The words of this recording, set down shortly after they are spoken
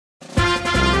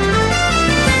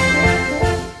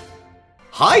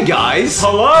Hi, guys!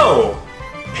 Hello!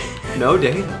 No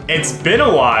date. It's been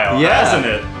a while, hasn't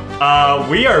it?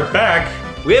 We are back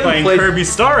playing Kirby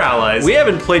Star Allies. We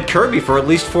haven't played Kirby for at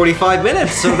least 45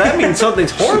 minutes, so that means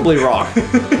something's horribly wrong.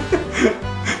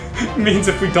 Means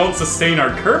if we don't sustain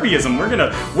our Kirbyism,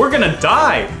 we're gonna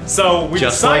die. So we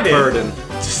decided. Like Burden.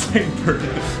 Just like Burden.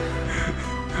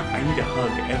 I need a hug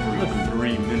every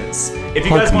 3 minutes. If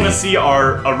you guys want to see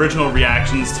our original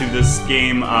reactions to this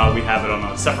game, we have it on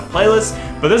a separate playlist.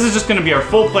 But this is just going to be our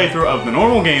full playthrough of the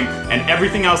normal game and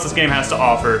everything else this game has to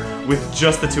offer. With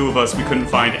just the two of us, we couldn't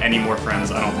find any more friends.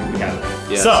 I don't think we have it.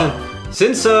 Yeah, so.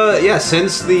 Since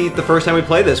the first time we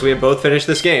played this, we have both finished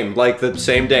this game, like the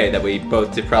same day that we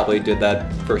both probably did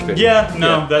that first video. Yeah,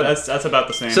 no, yeah. That's about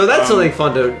the same. So that's something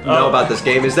fun to know about this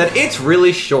game, is that it's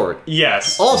really short.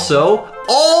 Yes. Also,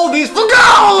 all these Star of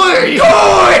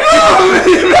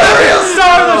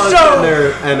the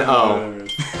show!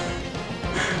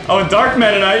 Oh, and Dark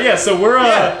Meta Knight, yeah, so we're,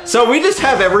 So we just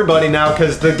have everybody now,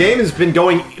 because the game has been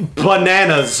going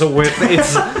bananas with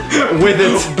its...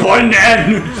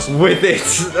 Bananas! With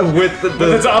its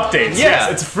updates, yeah.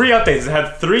 Yes, it's free updates. It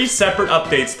had 3 separate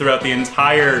updates throughout the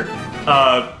entire,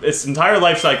 its entire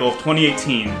life cycle of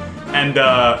 2018. And,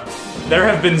 there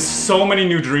have been so many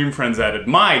new Dream Friends added.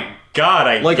 My God,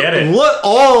 I get it. Look,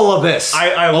 all of this.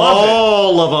 I love it.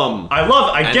 All of them.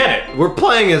 I get it. We're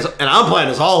playing as, and I'm playing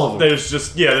as all of them. There's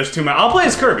just, there's too many. I'll play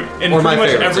as Kirby in pretty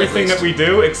much everything that we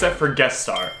do, except for guest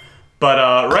star. But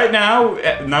right now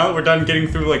that we're done getting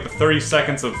through like the 30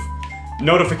 seconds of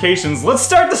notifications, let's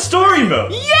start the story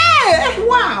mode. Yeah!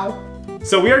 Wow.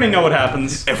 So we already know what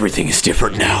happens. Everything is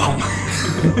different now.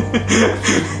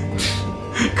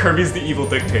 Kirby's the evil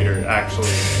dictator, actually,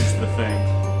 is the thing.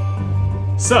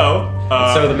 So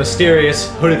the mysterious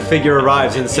hooded figure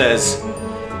arrives and says,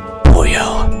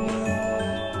 Boyo.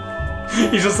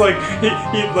 He's just like, he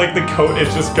like the coat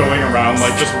is just going around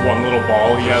like just one little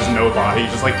ball. He has no body,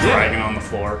 just like dragging on the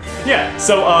floor. Yeah,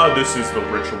 so this is the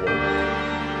ritual.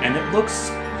 And it looks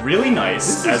really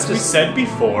nice, as we said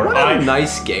before. What a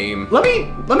nice game. Let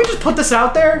me just put this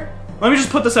out there.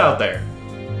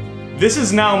 This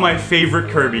is now my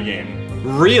favorite Kirby game.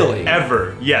 Really?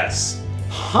 Ever, yes.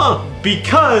 Huh.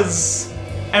 Because,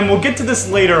 and we'll get to this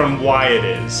later on why it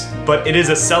is, but it is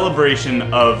a celebration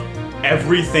of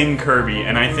everything Kirby,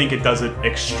 and I think it does it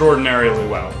extraordinarily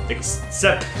well.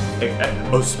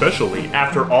 Especially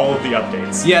after all of the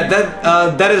updates. Yeah,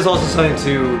 that is also something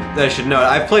that I should note.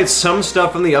 I've played some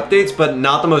stuff from the updates, but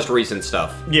not the most recent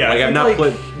stuff. Yeah, like, I've not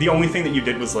played. The only thing that you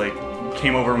did was like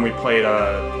came over and we played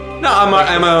No, on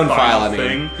my own file, I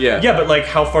mean. Yeah. Yeah, but like,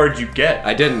 how far did you get?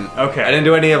 I didn't. Okay. I didn't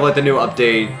do any of like the new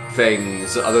update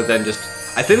things, other than just.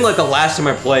 I think like the last time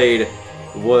I played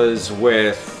was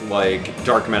with like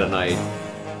Dark Meta Knight.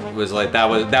 It was like that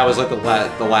was like the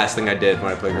last thing I did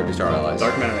when I played Kirby Star Allies.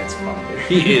 Dark Meta Knight's fun.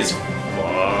 He is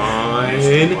fun. It's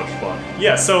so much fun.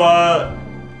 Yeah.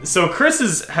 So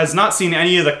Chris has not seen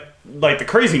any of the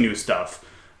crazy new stuff.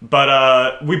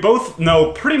 But we both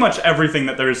know pretty much everything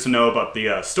that there is to know about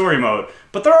the story mode.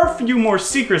 But there are a few more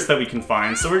secrets that we can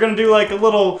find, so we're gonna do like a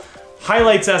little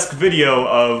highlights-esque video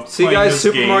of See guys,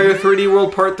 Super Mario 3D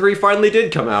World Part 3 finally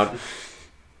did come out.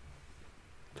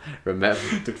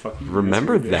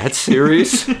 Remember that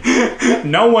series?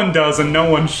 No one does and no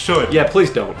one should. Yeah,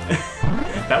 please don't.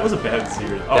 That was a bad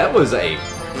series. Oh. That was a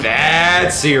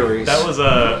bad series. That was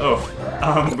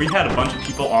we had a bunch of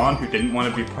people on who didn't want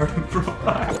to be part of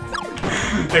Brohive.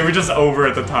 They were just over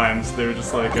at the time, so they were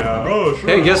just like, oh, sure.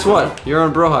 Hey, guess what? You're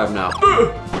on Brohive now.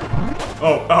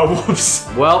 Oh, whoops.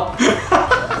 Well.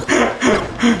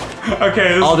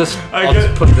 Okay, I'll just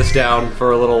put this down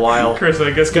for a little while. Chris,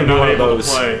 I guess you're not able to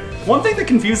play. One thing that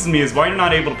confuses me is why you're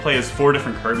not able to play as 4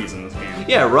 different Kirbys in this game.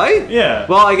 Yeah, right? Yeah.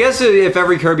 Well, I guess if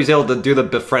every Kirby's able to do the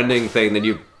befriending thing, then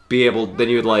you'd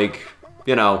like,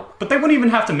 you know. But they wouldn't even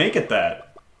have to make it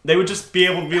that. They would just be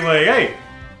able to be like, hey,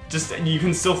 you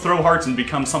can still throw hearts and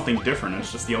become something different.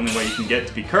 It's just the only way you can get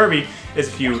to be Kirby is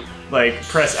if you, like,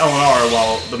 press L and R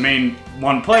while the main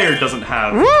one player doesn't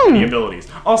have any abilities.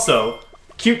 Also,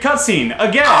 cute cutscene,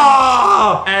 again!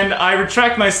 Oh! And I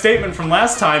retract my statement from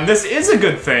last time. This is a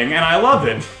good thing, and I love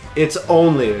it. It's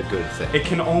only a good thing. It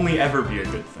can only ever be a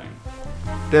good thing.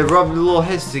 They rub their little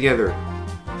heads together.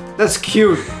 That's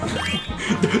cute.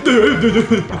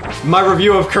 My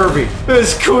review of Kirby.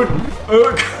 It's cute.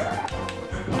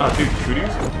 Dude,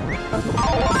 cooties?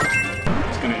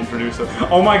 Just gonna introduce it.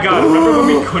 Oh my god, remember when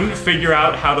we couldn't figure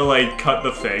out how to, like, cut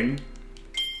the thing?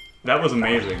 That was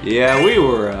amazing. Yeah, we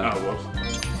were, Oh, whoops.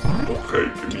 Okay,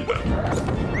 give me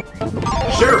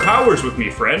that. Share powers with me,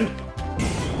 friend.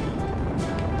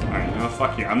 Alright, no,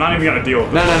 fuck you. I'm not even gonna deal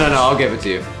with this. No, I'll give it to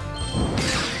you.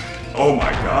 Oh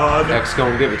my god. X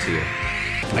gonna give it to you.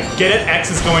 I get it,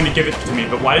 X is going to give it to me,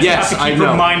 but why does it have to keep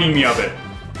reminding me of it?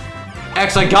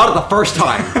 X, I got it the first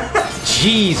time.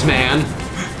 Jeez, man.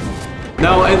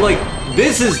 No, and like,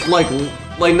 this is like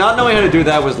not knowing how to do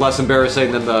that was less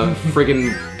embarrassing than the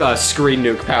friggin' screen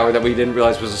nuke power that we didn't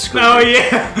realize was a screen nuke. Oh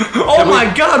yeah! Oh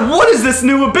my god, what is this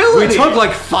new ability? We took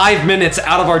like 5 minutes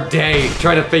out of our day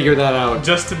trying to figure that out.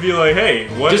 Just to be like, hey,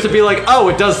 what? Just to be like, oh,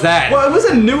 it does that. Well, it was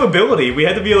a new ability. We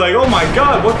had to be like, oh my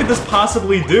god, what could this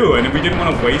possibly do? And we didn't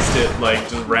want to waste it like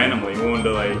just randomly. We wanted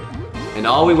to like. And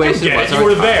all we wasted was you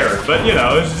were there, but you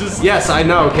know, it's just. Yes, I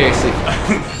know, Casey.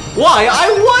 Why? I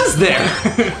was there.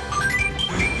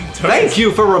 Thank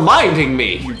you for reminding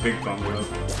me! You big bungo.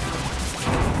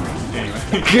 Anyway.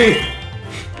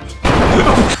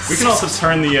 We can also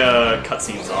turn the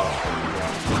cutscenes off.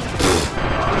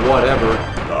 Whatever.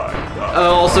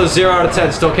 Also, 0 out of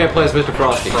 10, still can't play as Mr.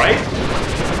 Frosty. Right?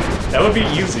 That would be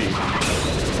easy.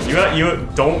 You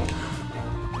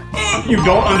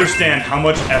don't understand how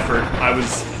much effort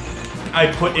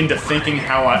I put into thinking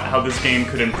how this game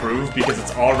could improve because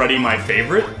it's already my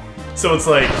favorite. So it's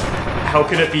like, how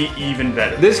could it be even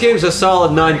better? This game's a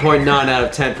solid 9.9 out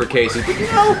of 10 for Casey. But you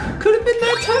know, could have been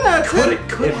that 10 out of 10.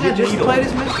 Could have just played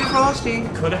as Mr. Frosty.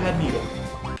 Could have had Needle.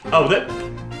 Oh, that.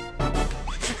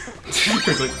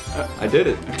 Like, I did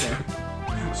it. Okay.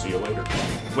 See you later.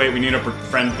 Wait, we need to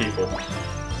befriend people.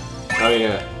 Oh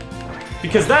yeah.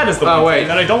 Because that is the one thing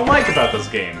that I don't like about this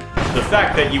game. The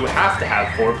fact that you have to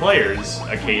have 4 players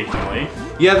occasionally.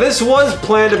 Yeah, this was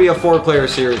planned to be a 4-player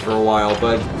series for a while,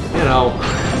 but, you know.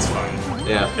 It's fine.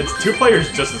 Yeah. It's 2 players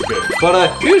just as good.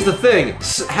 But, here's the thing.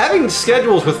 Having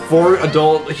schedules with 4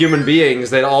 adult human beings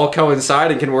that all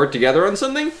coincide and can work together on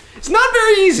something, it's not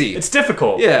very easy. It's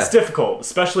difficult. Yeah. It's difficult,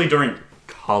 especially during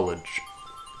college.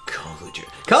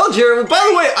 College year, by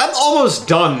the way, I'm almost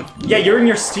done. Yeah, you're in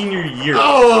your senior year.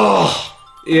 Oh!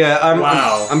 Yeah,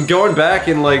 I'm going back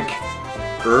in like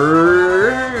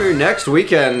next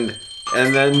weekend,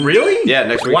 and then really? Yeah,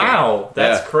 next weekend. Wow,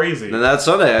 that's crazy. And that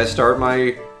Sunday I start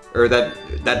my, or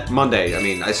that Monday. I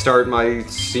mean, I start my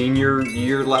senior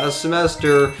year last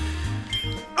semester.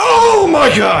 Oh my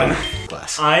god!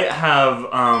 Class. I have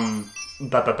I'm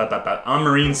a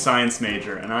marine science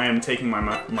major, and I am taking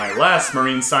my last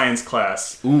marine science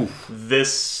class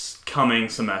this coming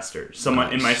semester. So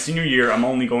in my senior year, I'm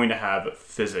only going to have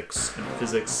physics, and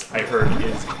physics, I heard,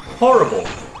 is horrible.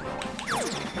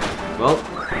 Well,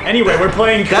 anyway, we're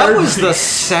playing Kirby. That was the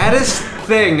saddest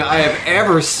thing I have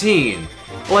ever seen.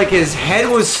 Like, his head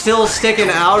was still sticking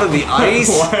out of the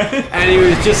ice, and he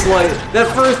was just like,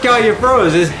 that first guy you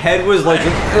froze, his head was like,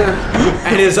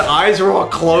 and his eyes were all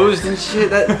closed and shit.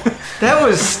 That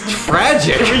was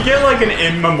tragic. Can we get like an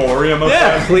in memoriam of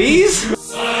that? Yeah, please?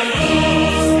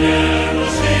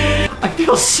 I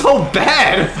feel so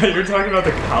bad. You're talking about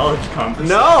the college conversation.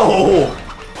 No!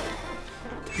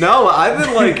 No, I've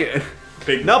been like...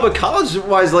 No, but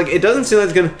college-wise, like, it doesn't seem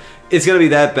like it's gonna be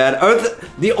that bad.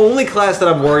 The only class that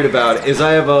I'm worried about is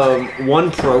I have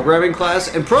one programming class,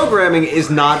 and programming is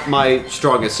not my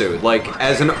strongest suit. Like,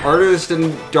 as an artist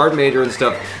and dart major and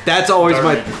stuff, that's always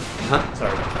Huh?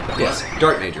 Sorry. Yes,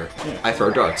 dart major. Yeah. I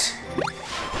throw darts.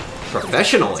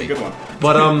 Professionally. That's a good one.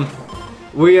 But,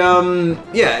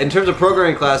 yeah, in terms of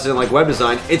programming classes and, like, web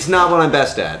design, it's not what I'm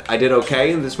best at. I did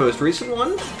okay in this most recent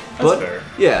one. That's fair.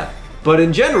 Yeah. But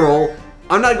in general,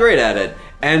 I'm not great at it.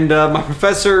 And my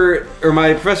professor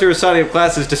assigning of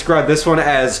classes described this one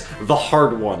as the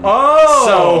hard one.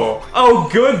 Oh! Oh,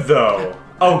 good though.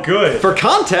 Oh, good. For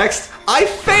context, I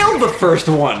failed the first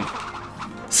one.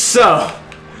 So,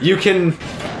 you can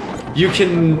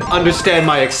understand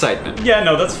my excitement. Yeah,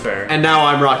 no, that's fair. And now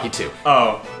I'm Rocky 2.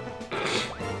 Oh.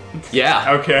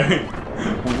 Yeah. Okay.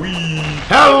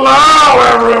 Hello,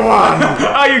 everyone!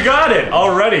 Oh, you got it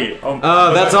already.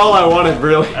 That's all I wanted,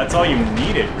 really. That's all you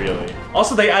needed, really.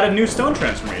 Also, they added new stone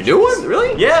transformations. New one?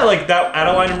 Really? Yeah, like that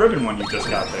Adeline and Ribbon one you just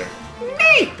got there.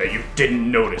 Neat! That you didn't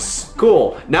notice.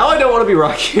 Cool. Now I don't want to be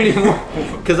Rocky anymore,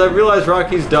 because I realized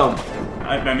Rocky's dumb.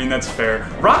 I mean, that's fair.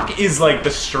 Rock is like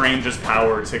the strangest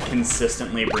power to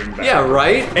consistently bring back. Yeah,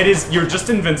 right? It is, you're just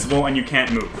invincible and you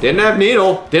can't move. Didn't have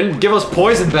Needle. Didn't give us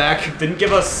poison back. Didn't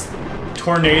give us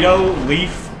Tornado,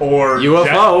 Leaf, or UFO.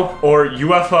 Jet, or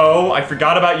UFO. I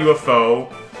forgot about UFO.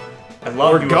 I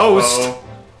love UFO. Ghost.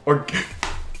 Or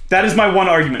that is my one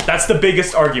argument. That's the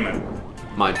biggest argument.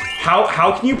 Mine.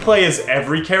 How can you play as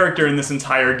every character in this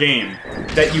entire game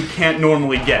that you can't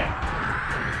normally get?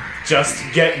 Just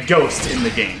get Ghost in the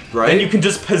game. Right. Then you can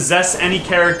just possess any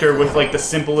character with like the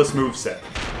simplest moveset.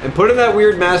 And put in that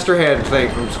weird master hand thing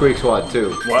from Squeak Squad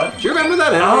too. What? Do you remember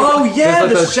that enemy? Oh yeah,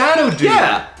 like the shadow dude.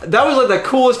 Yeah, that was like the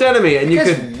coolest enemy, and you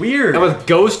could weird. And with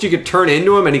Ghost, you could turn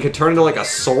into him, and he could turn into like a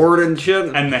sword and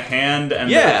shit. And the hand,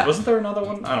 and wasn't there another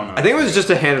one? I don't know. I think it was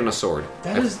just a hand and a sword.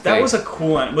 That was a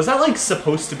cool one. Was that like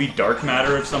supposed to be dark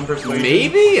matter of some persuasion?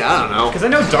 Maybe, I don't know. Because I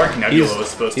know Dark Nebula was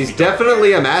supposed to be. He's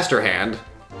definitely a master hand.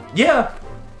 Yeah.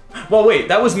 Well, wait,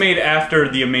 that was made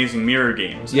after the Amazing Mirror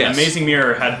games. Yes. Amazing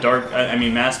Mirror had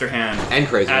Master Hand and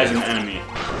Crazy as an enemy.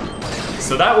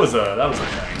 So that was a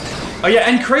thing. Oh yeah,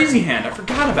 and Crazy Hand. I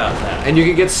forgot about that. And you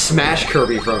could get Smash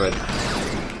Kirby from it,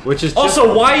 which is just...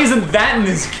 Also, why isn't that in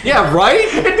this game? Yeah, right?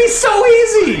 It'd be so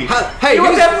easy. Hey, you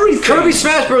have everything. Kirby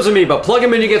Smash Bros. Amiibo. Plug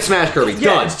him in, you get Smash Kirby.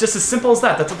 Yeah, Done. it's just as simple as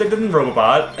that. That's what they did in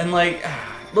Robobot, and like.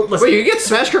 Listen. Wait, you can get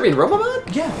Smash Kirby in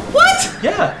Robobot? Yeah. What?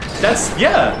 Yeah.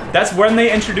 That's when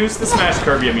they introduced the Smash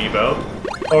Kirby amiibo,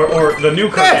 or the new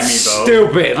Kirby amiibo.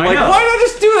 Stupid. Like, why not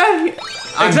just do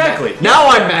that? Exactly. Now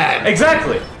I'm mad.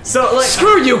 Exactly. So like,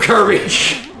 screw you, Kirby.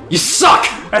 You suck.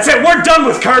 That's it. We're done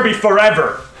with Kirby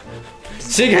forever.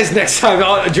 See you guys next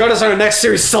time. Join us on our next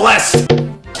series, Celeste.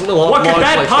 What could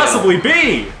that possibly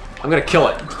be? I'm gonna kill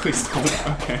it. Please don't.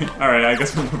 Okay. All right. I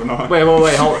guess we're moving on. Wait.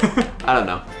 Hold on. I don't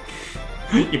know.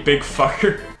 You big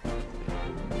fucker.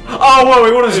 Oh, whoa,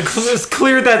 we would have just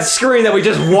cleared that screen that we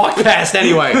just walked past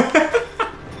anyway.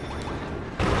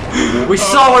 We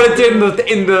saw what it did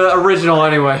in the original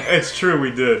anyway. It's true,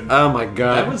 we did. Oh my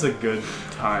god. That was a good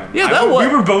time. Yeah, we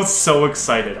were both so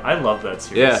excited. I love that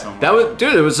series so much. That was,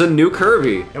 dude, it was a new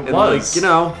Kirby. It was. Like, you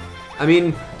know, I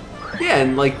mean, yeah,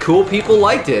 and like cool people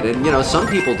liked it, and you know, some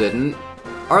people didn't.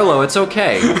 Arlo, it's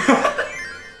okay.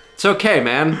 It's okay,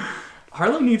 man.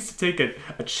 Harlow needs to take a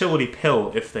chillity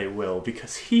pill, if they will,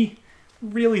 because he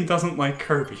really doesn't like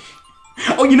Kirby.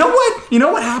 Oh, you know what? You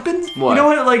know what happened? What? You know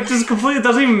what? Like, just completely, it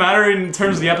doesn't even matter in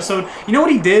terms of the episode. You know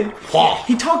what he did? What?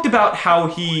 He talked about how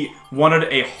he wanted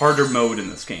a harder mode in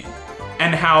this game.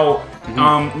 And how,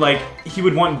 like, he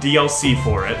would want DLC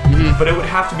for it, but it would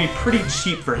have to be pretty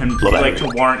cheap for him, like, to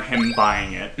warrant him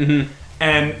buying it.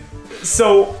 And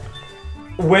so,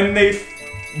 when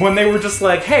they were just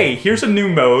like, hey, here's a new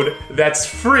mode that's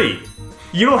free.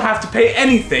 You don't have to pay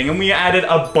anything, and we added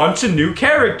a bunch of new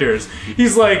characters.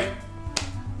 He's like,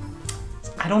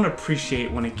 I don't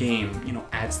appreciate when a game, you know,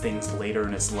 adds things later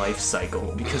in its life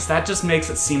cycle, because that just makes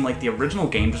it seem like the original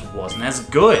game just wasn't as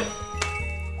good.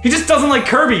 He just doesn't like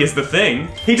Kirby is the thing.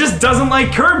 He just doesn't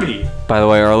like Kirby. By the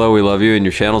way, Arlo, we love you, and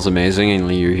your channel's amazing, and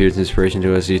you're huge inspiration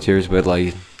to us YouTubers, but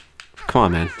like, come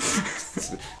on, man.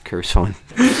 Kirby's fun.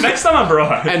 Next time on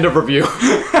Brohive. End of review.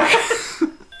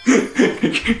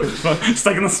 It's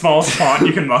like in the smallest font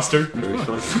you can muster.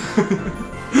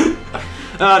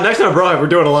 Next time on Brohive, we're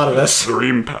doing a lot of this.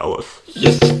 Dream Palace.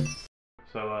 Yes.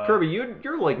 So, Kirby,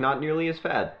 you're like not nearly as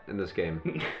fat in this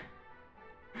game.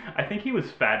 I think he was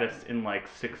fattest in like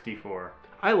 64.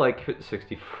 I like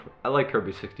 64. I like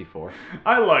Kirby 64.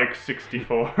 I like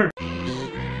 64.